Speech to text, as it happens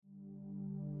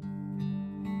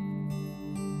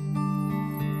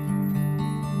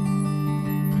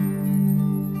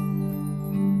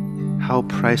How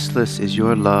priceless is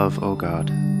your love, O God!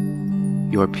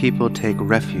 Your people take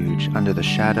refuge under the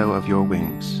shadow of your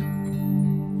wings.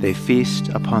 They feast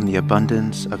upon the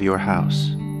abundance of your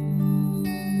house.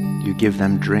 You give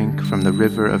them drink from the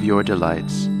river of your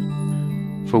delights.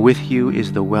 For with you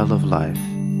is the well of life,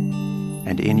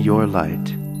 and in your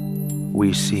light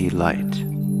we see light.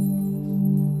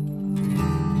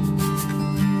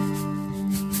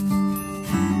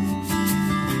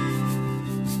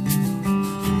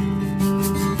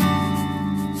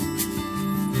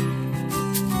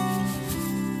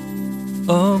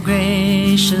 O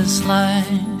gracious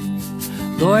light,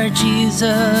 Lord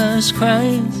Jesus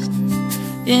Christ,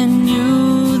 in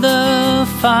you the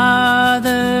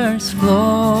Father's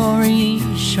glory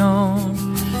shone.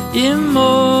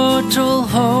 Immortal,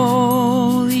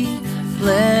 holy,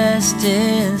 blessed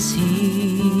is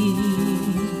he,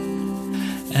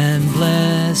 and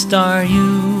blessed are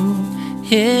you,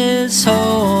 his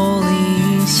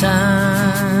holy Son.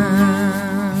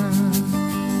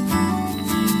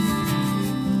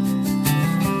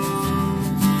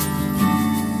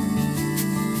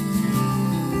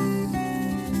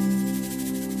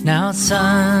 Now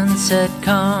sunset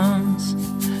comes,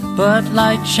 but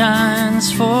light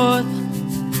shines forth.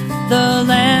 The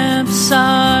lamps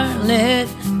are lit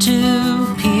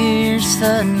to pierce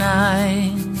the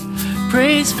night.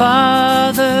 Praise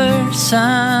Father,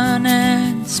 Son,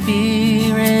 and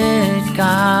Spirit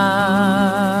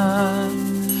God,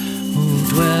 who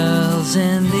dwells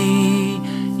in the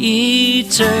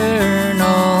eternal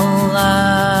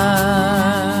light.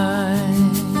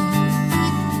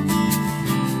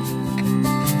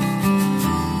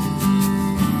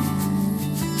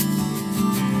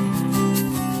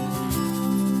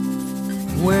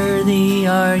 Worthy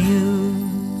are you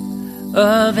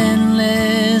of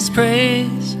endless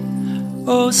praise,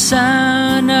 O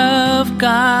Son of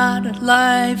God,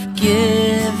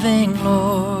 life-giving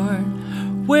Lord.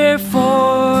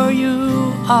 Wherefore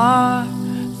you are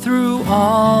through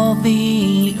all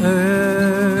the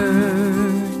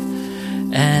earth,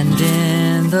 and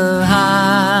in the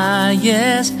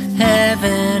highest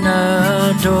heaven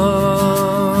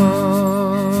adored.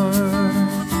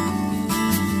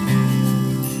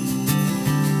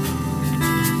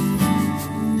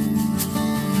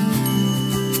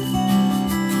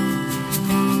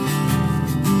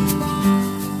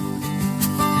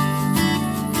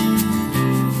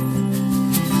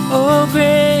 O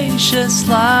gracious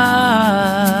light.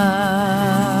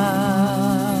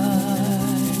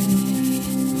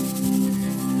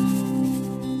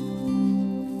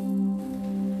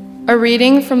 A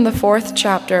reading from the 4th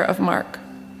chapter of Mark.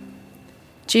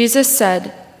 Jesus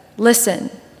said,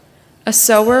 "Listen, a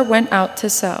sower went out to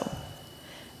sow.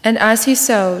 And as he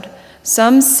sowed,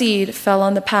 some seed fell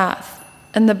on the path,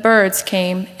 and the birds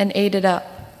came and ate it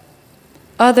up.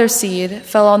 Other seed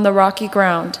fell on the rocky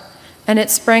ground, and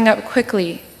it sprang up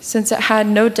quickly, since it had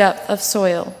no depth of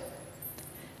soil.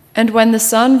 And when the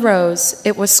sun rose,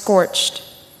 it was scorched,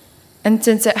 and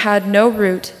since it had no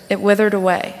root, it withered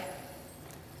away.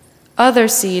 Other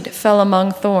seed fell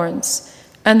among thorns,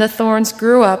 and the thorns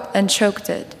grew up and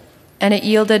choked it, and it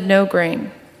yielded no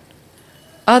grain.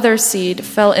 Other seed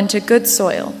fell into good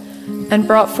soil, and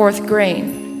brought forth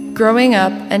grain, growing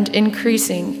up and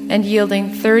increasing, and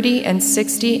yielding 30 and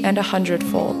 60 and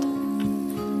 100-fold.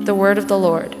 The word of the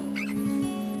Lord.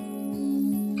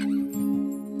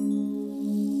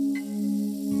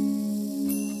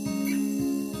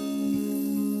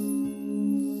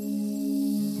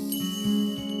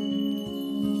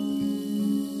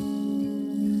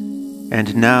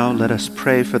 And now let us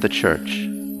pray for the Church,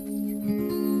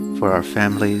 for our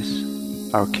families,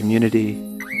 our community,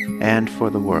 and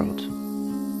for the world.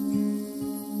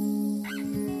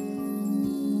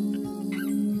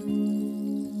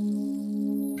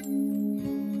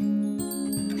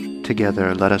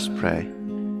 Together let us pray.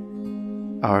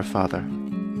 Our Father,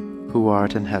 who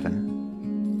art in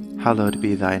heaven, hallowed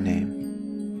be thy name.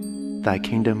 Thy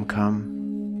kingdom come,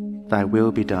 thy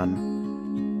will be done,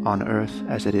 on earth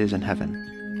as it is in heaven.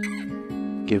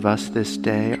 Give us this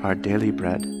day our daily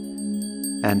bread,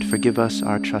 and forgive us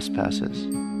our trespasses,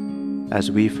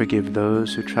 as we forgive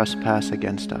those who trespass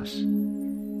against us.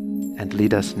 And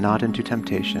lead us not into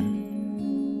temptation,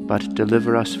 but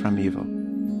deliver us from evil.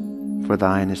 For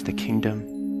thine is the kingdom,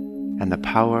 and the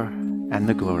power, and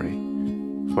the glory,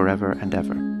 forever and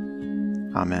ever.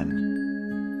 Amen.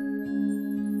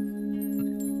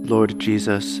 Lord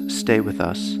Jesus, stay with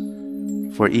us,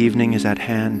 for evening is at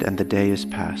hand and the day is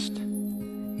past.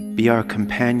 Be our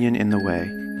companion in the way.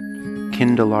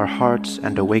 Kindle our hearts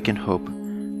and awaken hope,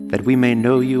 that we may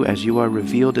know you as you are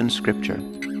revealed in Scripture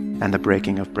and the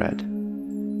breaking of bread.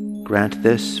 grant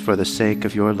this for the sake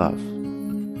of your love.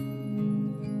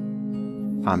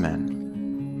 Amen.